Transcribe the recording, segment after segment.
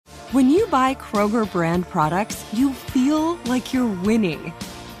When you buy Kroger brand products, you feel like you're winning.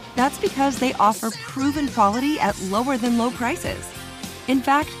 That's because they offer proven quality at lower than low prices. In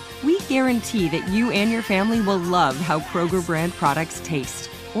fact, we guarantee that you and your family will love how Kroger brand products taste,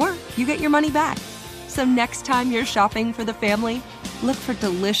 or you get your money back. So next time you're shopping for the family, look for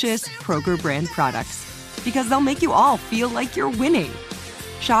delicious Kroger brand products, because they'll make you all feel like you're winning.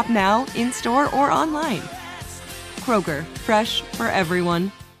 Shop now, in-store, or online. Kroger, fresh for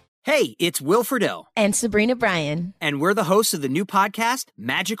everyone. Hey, it's Will Friedle. And Sabrina Bryan. And we're the hosts of the new podcast,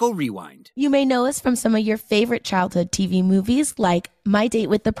 Magical Rewind. You may know us from some of your favorite childhood TV movies like My Date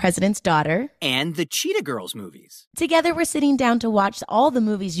with the President's Daughter and the Cheetah Girls movies. Together, we're sitting down to watch all the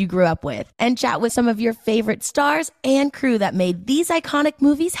movies you grew up with and chat with some of your favorite stars and crew that made these iconic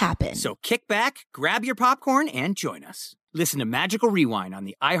movies happen. So kick back, grab your popcorn, and join us. Listen to Magical Rewind on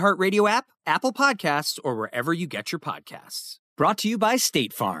the iHeartRadio app, Apple Podcasts, or wherever you get your podcasts. Brought to you by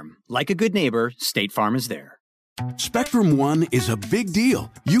State Farm. Like a good neighbor, State Farm is there. Spectrum One is a big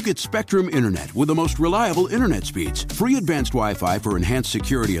deal. You get Spectrum Internet with the most reliable internet speeds, free advanced Wi-Fi for enhanced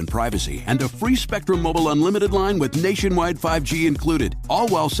security and privacy, and a free Spectrum Mobile Unlimited line with nationwide 5G included, all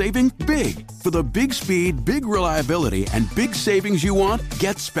while saving big. For the big speed, big reliability, and big savings you want,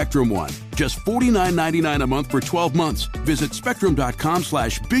 get Spectrum One. Just $49.99 a month for 12 months. Visit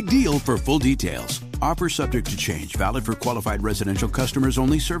spectrum.com/big deal for full details. Offer subject to change. Valid for qualified residential customers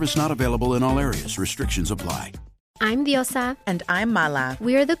only. Service not available in all areas. Restrictions apply. I'm Diosa. And I'm Mala.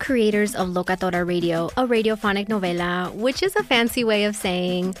 We are the creators of Locatora Radio, a radiophonic novela, which is a fancy way of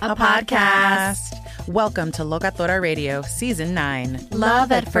saying a podcast. Welcome to Locatora Radio, Season 9.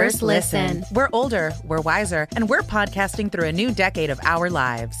 Love at First Listen. We're older, we're wiser, and we're podcasting through a new decade of our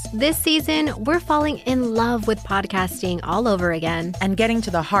lives. This season, we're falling in love with podcasting all over again. And getting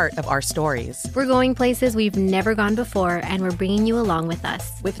to the heart of our stories. We're going places we've never gone before, and we're bringing you along with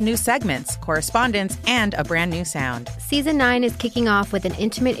us. With new segments, correspondence, and a brand new sound. Season 9 is kicking off with an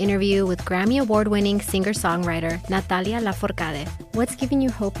intimate interview with Grammy Award-winning singer-songwriter Natalia Lafourcade. What's giving you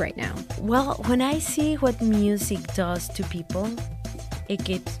hope right now? Well, when I see what music does to people, it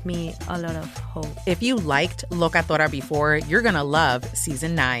gives me a lot of hope. If you liked Locatora before, you're going to love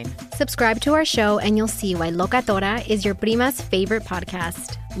Season 9. Subscribe to our show and you'll see why Locatora is your prima's favorite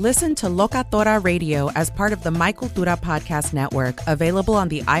podcast. Listen to Locatora Radio as part of the My Cultura Podcast Network, available on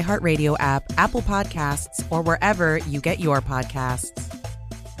the iHeartRadio app, Apple Podcasts, or wherever you get your podcasts.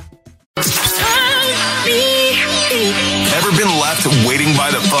 Ever been left waiting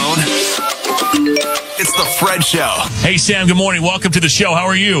by the phone? It's the Fred Show. Hey, Sam, good morning. Welcome to the show. How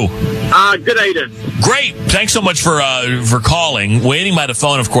are you? Good, Aiden. Great. Thanks so much for calling. Waiting by the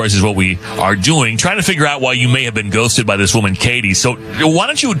phone, of course, is what we are doing. Trying to figure out why you may have been ghosted by this woman, Katie. So why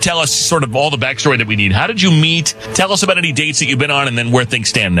don't you tell us sort of all the backstory that we need? How did you meet? Tell us about any dates that you've been on and then where things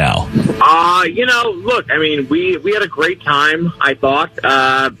stand now. Look, I mean, we had a great time, I thought.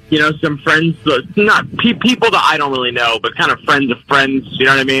 Some friends, not people that I don't really know, but kind of friends of friends, you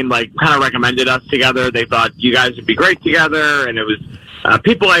know what I mean? Like, kind of recommended us together. They thought you guys would be great together, and it was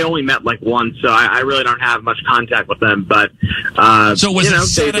people I only met like once, so I really don't have much contact with them. But so was it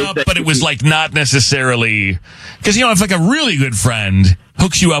set up, but it was like not necessarily because if like a really good friend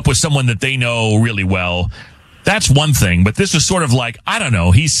hooks you up with someone that they know really well, that's one thing. But this was sort of like, I don't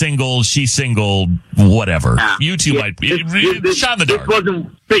know, he's single, she's single, whatever. Yeah, you two might be shot in the dark. This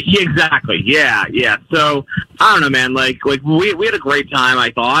wasn't exactly. Yeah. So I don't know, man. Like we had a great time.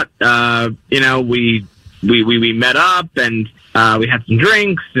 I thought. We met up and we had some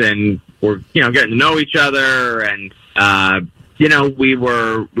drinks and we're getting to know each other and we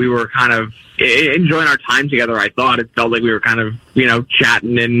were kind of enjoying our time together. I thought it felt like we were kind of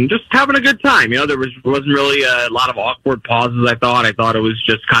chatting and just having a good time. There wasn't really a lot of awkward pauses. I thought it was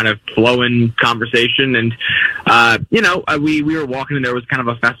just kind of flowing conversation and we were walking and there was kind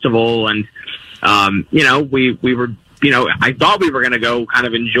of a festival and we were. I thought we were going to go kind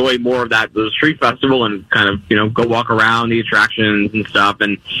of enjoy more of the street festival and kind of, go walk around the attractions and stuff.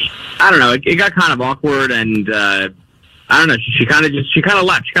 And I don't know, it got kind of awkward and, I don't know, she kind of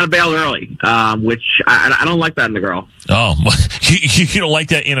left. She kind of bailed early, which I don't like that in a girl. Oh, you don't like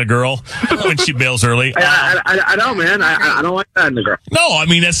that in a girl when she bails early? I don't, man. I don't like that in a girl. No, I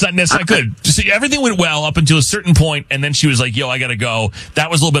mean, that's not good. See, everything went well up until a certain point, and then she was like, yo, I got to go.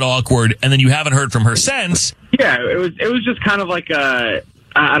 That was a little bit awkward, and then you haven't heard from her since. Yeah, it was just kind of like I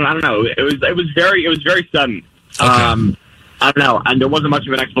don't know. It was very sudden. Okay. I don't know, and there wasn't much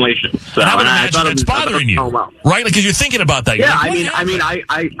of an explanation. So I would imagine that's bothering you, right? Because you're thinking about that. Yeah, like,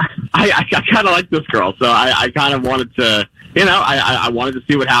 I kind of like this girl, so I kind of wanted to, I wanted to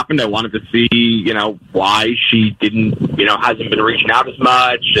see what happened. I wanted to see, why she didn't, hasn't been reaching out as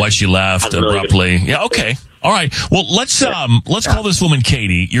much. Why she left abruptly. Yeah, okay. All right. Well, let's call this woman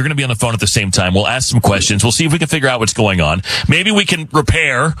Katie. You're going to be on the phone at the same time. We'll ask some questions. We'll see if we can figure out what's going on. Maybe we can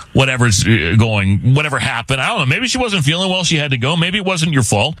repair whatever happened. I don't know. Maybe she wasn't feeling well. She had to go. Maybe it wasn't your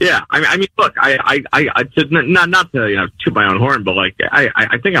fault. Yeah. I mean, look, I not to, toot my own horn, but like,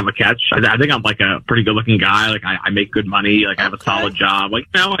 I think I'm a catch. I think I'm like a pretty good looking guy. Like I make good money. Like I have a solid job. Like,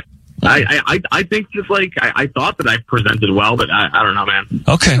 I think just like I thought that I presented well, but I don't know, man.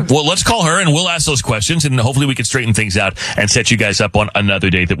 Okay, well, let's call her and we'll ask those questions, and hopefully we can straighten things out and set you guys up on another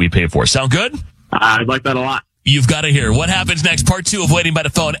date that we pay for. Sound good? I'd like that a lot. You've got to hear what happens next. Part 2 of Waiting by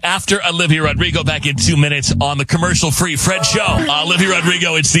the Phone after Olivia Rodrigo. Back in 2 minutes on the commercial-free Fred Show. Olivia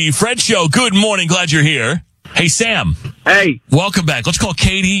Rodrigo, it's the Fred Show. Good morning. Glad you're here. Hey, Sam. Hey. Welcome back. Let's call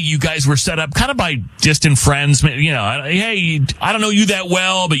Katie. You guys were set up kind of by distant friends. Hey, I don't know you that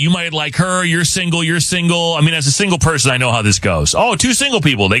well, but you might like her. You're single. I mean, as a single person, I know how this goes. Oh, 2 single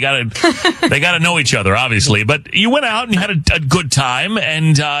people. They gotta know each other, obviously. But you went out and you had a good time,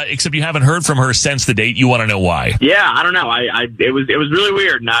 and except you haven't heard from her since the date. You want to know why? Yeah, I don't know. It was really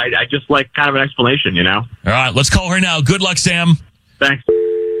weird, and I just like kind of an explanation, All right, let's call her now. Good luck, Sam. Thanks.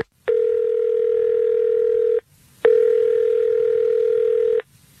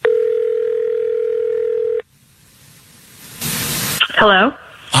 Hello?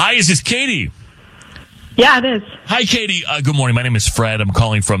 Hi, is this Katie? Yeah, it is. Hi, Katie. Good morning. My name is Fred. I'm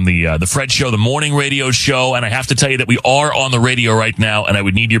calling from the Fred Show, the morning radio show, and I have to tell you that we are on the radio right now, and I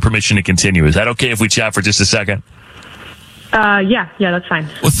would need your permission to continue. Is that okay if we chat for just a second? Yeah, that's fine.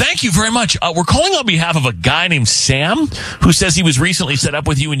 Well, thank you very much. We're calling on behalf of a guy named Sam who says he was recently set up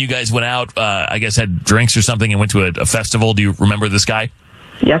with you and you guys went out, I guess had drinks or something and went to a festival. Do you remember this guy?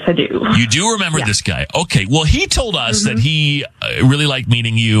 Yes, I do. You do remember this guy. Okay. Well, he told us that he really liked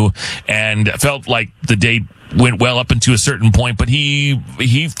meeting you and felt like the date went well up into a certain point, but he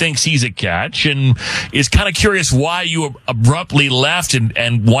thinks he's a catch and is kind of curious why you abruptly left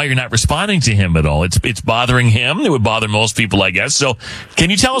and why you're not responding to him at all. It's bothering him. It would bother most people, I guess. So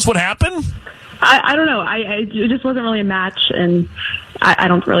can you tell us what happened? I don't know. It just wasn't really a match, and I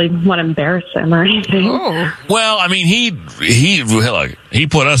don't really want to embarrass him or anything. Oh. Well, I mean, he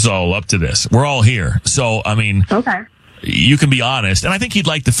put us all up to this. We're all here. So, I mean, okay. You can be honest. And I think he'd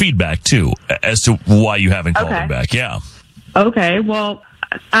like the feedback, too, as to why you haven't called him back. Yeah. Okay. Well,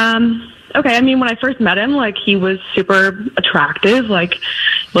 okay. I mean, when I first met him, like, he was super attractive. Like,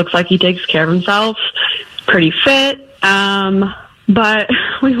 looks like he takes care of himself. Pretty fit. But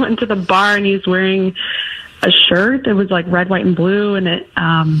we went to the bar and he was wearing a shirt that was like red, white, and blue, and it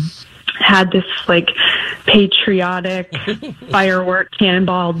had this like patriotic firework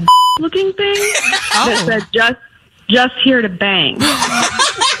cannonball looking thing that said just here to bang.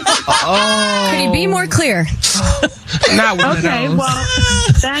 Could he be more clear? Not one okay, of those. Well,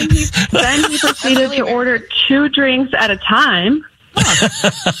 then he proceeded to order 2 drinks at a time.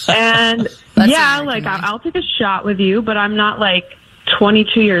 And I'll take a shot with you, but I'm not like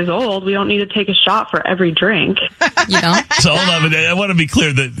 22 years old. We don't need to take a shot for every drink. So hold on, I want to be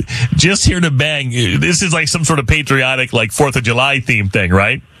clear that just here to bang, this is like some sort of patriotic, like 4th of July theme thing,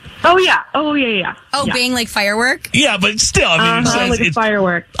 right? Oh, yeah. Oh, being like firework? Yeah, but still, I mean, like a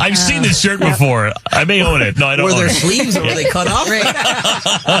firework. I've seen this shirt before. I may own it. No, I don't own it. Were their sleeves or were they cut off? Right.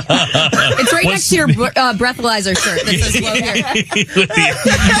 It's next to your breathalyzer shirt that says slow here.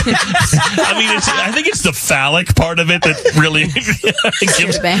 I mean, I think it's the phallic part of it that really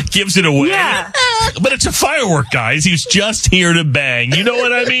gives it away. Yeah. But it's a firework, guys. He's just here to bang. You know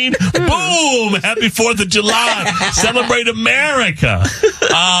what I mean? Boom! Happy 4th of July. Celebrate America.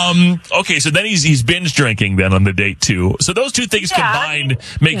 Okay, so then he's binge drinking then on the date too. So those 2 things combined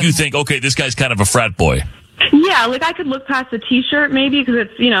make you think, okay, this guy's kind of a frat boy. Yeah, like I could look past the T-shirt maybe because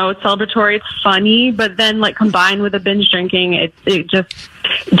it's, it's celebratory, it's funny, but then like combined with the binge drinking, it just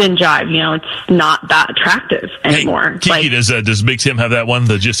didn't jive. It's not that attractive anymore. Hey, Kiki, does Big Tim have that one,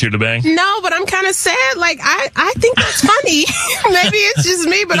 the just here to bang? No, but I'm kind of sad. Like I think that's funny. Maybe it's just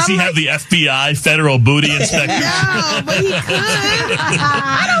me, but does he have the FBI federal booty inspector? No, but he could.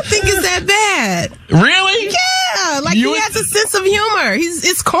 I don't think it's that bad. Really? Yeah, like he has a sense of humor.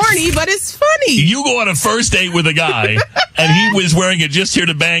 It's corny, but it's funny. You go on a first date with a guy, and he was wearing a just here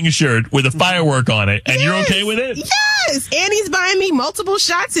to bang shirt with a firework on it, and you're okay with it? Yes, and he's buying me multiple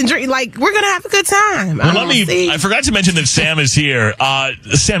shots and drink. Like, we're gonna have a good time. Well, I forgot to mention that Sam is here.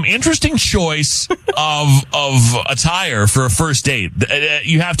 Sam, interesting choice of attire for a first date.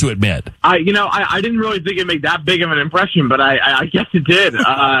 You have to admit. I didn't really think it'd make that big of an impression, but I guess it did.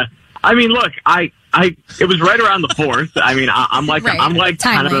 I mean, look, it was right around the 4th. I mean, I'm like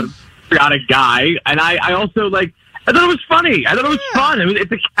kind of a patriotic guy, and I also like. I thought it was funny. I thought it was fun.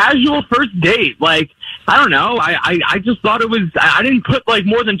 It's a casual first date. Like, I don't know. I just thought it was. I didn't put like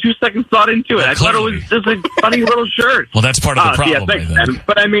more than 2 seconons thought into it. I thought it was just a funny little shirt. Well, that's part of the problem. Yeah, thanks,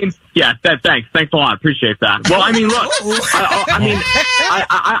 but I mean, yeah, thanks a lot. Appreciate that. Well, I mean, look,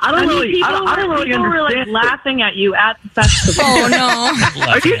 I don't really understand. People were like laughing at you at the festival. Oh no!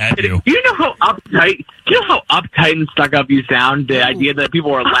 Are you kidding? Do you know how uptight? Do you know how uptight and stuck up you sound? The idea that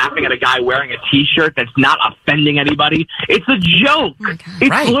people are laughing at a guy wearing a T-shirt that's not offending anybody. It's a joke.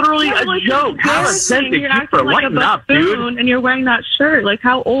 It's literally a joke. Have a sense of humor. Lighten up, dude. And you're wearing that shirt. Like,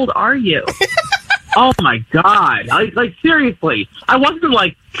 how old are you? Oh my God! Like seriously, I wasn't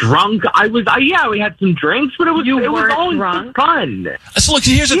like drunk. Yeah, we had some drinks, but it was always drunk. Fun. So look,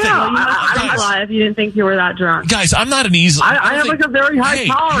 here's the thing. You must lie if you didn't think you were that drunk. Guys, I'm not an easy. I have like a very high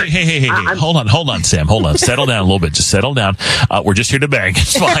tolerance. Hey! Hold on, Sam. Hold on. Settle down a little bit. Just settle down. We're just here to bang.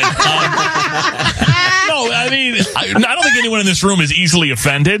 It's fine. No, I mean, I don't think anyone in this room is easily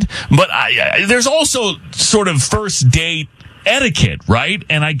offended, but there's also sort of first date etiquette, right?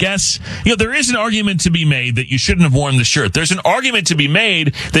 And I guess, there is an argument to be made that you shouldn't have worn the shirt. There's an argument to be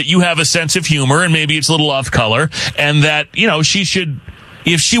made that you have a sense of humor and maybe it's a little off color, and that, she should,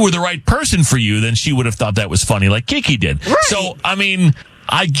 if she were the right person for you, then she would have thought that was funny like Kiki did. Right. So, I mean,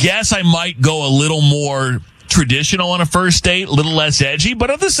 I guess I might go a little more traditional on a first date, a little less edgy,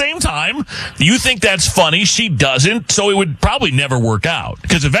 but at the same time, you think that's funny, she doesn't, so it would probably never work out,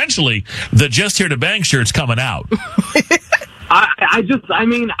 because eventually the Just Here to Bang shirt's coming out. I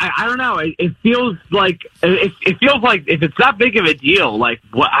don't know. It feels like if it's that big of a deal, like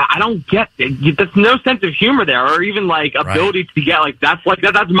what I don't get. There's no sense of humor there, or even like ability to get that's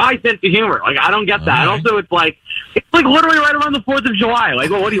my sense of humor. Like I don't get that. And also, it's like literally right around the 4th of July. Like,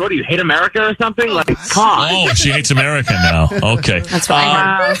 well, what do you hate America or something? Like, come on. Oh, she hates America now. Okay, that's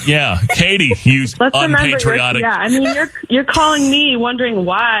fine. Yeah, Katie, you unpatriotic. I mean, you're calling me wondering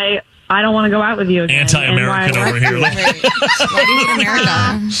why I don't want to go out with you again. Anti-American over here. America.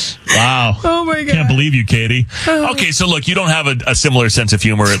 Wow. Oh, my God. Can't believe you, Katie. Okay, so look, you don't have a similar sense of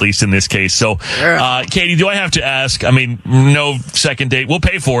humor, at least in this case. So, Katie, do I have to ask? I mean, no second date. We'll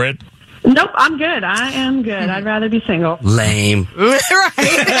pay for it. Nope, I'm good. I am good. I'd rather be single. Lame. Right.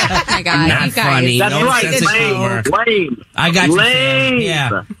 Oh my God. Not you guys. funny. That's no right. sense of humor. Lame. I got you, Sam.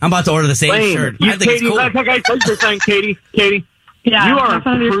 Yeah. I'm about to order the same shirt. I think Katie, it's cool. Katie. Yeah, you are a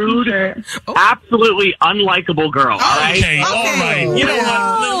prude, absolutely unlikable girl. Okay, all right. You know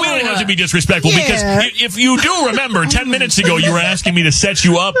what? We don't have to be disrespectful because if you do remember, 10 minutes ago you were asking me to set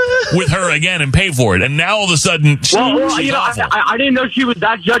you up with her again and pay for it, and now all of a sudden she's awful. I didn't know she was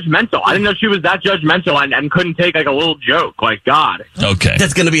that judgmental. I didn't know she was that judgmental and couldn't take like a little joke. Like God. Okay,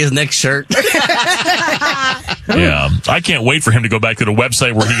 that's gonna be his next shirt. Yeah, I can't wait for him to go back to the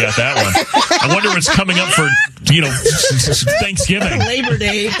website where he got that one. I wonder what's coming up for Thanksgiving. Labor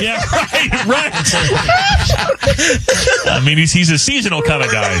Day. Yeah, right. I mean, he's a seasonal kind of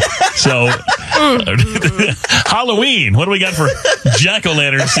guy. So, Halloween. What do we got for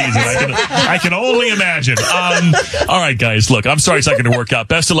jack-o'-lantern season? I can only imagine. All right, guys. Look, I'm sorry it's not going to work out.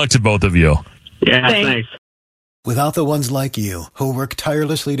 Best of luck to both of you. Yeah, thanks. Without the ones like you who work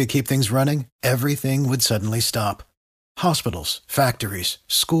tirelessly to keep things running, everything would suddenly stop. Hospitals, factories,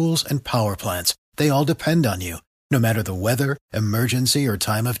 schools, and power plants, they all depend on you. No matter the weather, emergency, or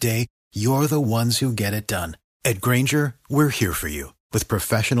time of day, you're the ones who get it done. At Grainger, we're here for you with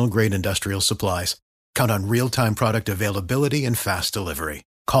professional-grade industrial supplies. Count on real-time product availability and fast delivery.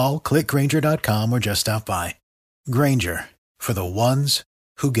 Call, clickgrainger.com, or just stop by. Grainger, for the ones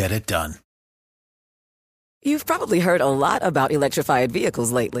who get it done. You've probably heard a lot about electrified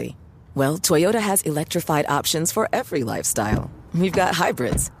vehicles lately. Well, Toyota has electrified options for every lifestyle. We've got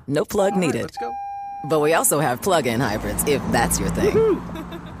hybrids, no plug needed. Let's go. But we also have plug-in hybrids, if that's your thing.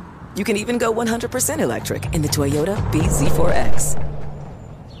 You can even go 100% electric in the Toyota BZ4X.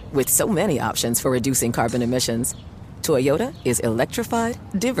 With so many options for reducing carbon emissions, Toyota is electrified,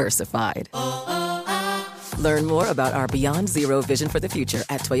 diversified. Learn more about our Beyond Zero vision for the future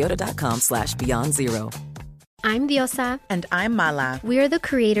at toyota.com/Beyond Zero. I'm Diosa. And I'm Mala. We are the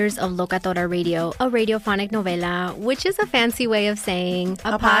creators of Locatora Radio, a radiophonic novela, which is a fancy way of saying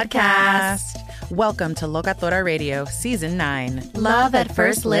a podcast. Welcome to Locatora Radio, Season 9. Love at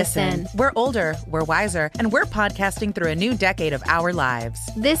first listen. We're older, we're wiser, and we're podcasting through a new decade of our lives.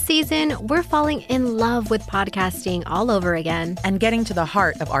 This season, we're falling in love with podcasting all over again. And getting to the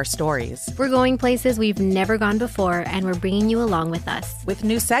heart of our stories. We're going places we've never gone before, and we're bringing you along with us. With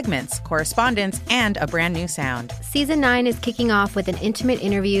new segments, correspondence, and a brand new sound. sound. Season 9 is kicking off with an intimate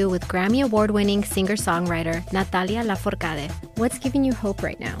interview with Grammy Award-winning singer-songwriter Natalia Lafourcade. What's giving you hope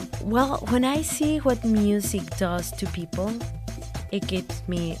right now? Well, when I see what music does to people, it gives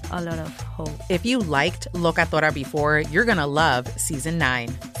me a lot of hope. If you liked Locatora before, you're going to love Season 9.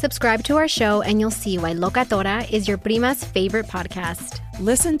 Subscribe to our show and you'll see why Locatora is your prima's favorite podcast.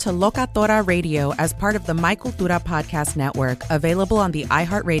 Listen to Locatora Radio as part of the My Cultura Podcast Network, available on the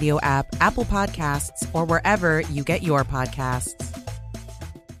iHeartRadio app, Apple Podcasts, or wherever you get your podcasts.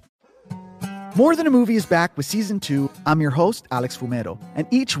 More Than a Movie is back with Season 2. I'm your host, Alex Fumero, and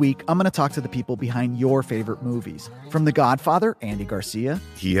each week I'm going to talk to the people behind your favorite movies. From The Godfather, Andy Garcia.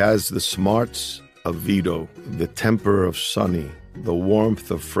 He has the smarts of Vito, the temper of Sonny, the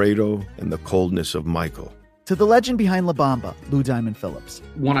warmth of Fredo, and the coldness of Michael. To the legend behind La Bamba, Lou Diamond Phillips.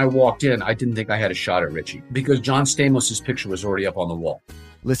 When I walked in, I didn't think I had a shot at Richie because John Stamos' picture was already up on the wall.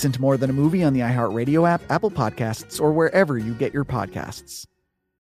 Listen to More Than a Movie on the iHeartRadio app, Apple Podcasts, or wherever you get your podcasts.